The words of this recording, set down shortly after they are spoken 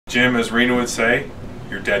Jim, as Rena would say,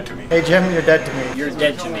 you're dead to me. Hey Jim, you're dead to me. You're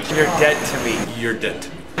dead to me. You're dead to me. You're dead to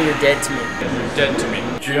me. You're dead to me. You're dead to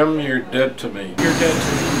me. Jim, you're dead to me. You're dead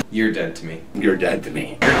to me. You're dead to me. You're dead to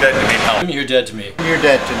me. You're dead to me, pal. You're dead to me. You're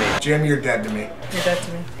dead to me. Jim, you're dead to me. You're dead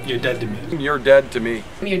to me. You're dead to me. You're dead to me.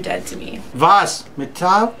 You're dead to me. Вас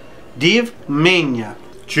метав див меня.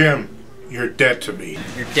 Jim, you're dead to me.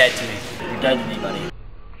 You're dead to me. You're dead to me, buddy.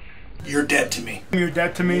 You're dead to me. You're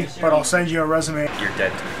dead to me, but I'll send you a resume. You're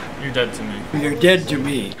dead to me. You're dead to me. You're dead to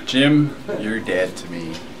me. Jim, you're dead to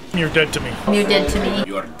me. You're dead to me. You're dead to me.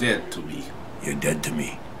 You're dead to me. You're dead to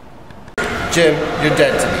me. Jim, you're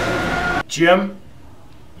dead to me. Jim,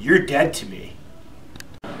 you're dead to me.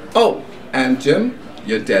 Oh, and Jim,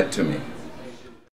 you're dead to me.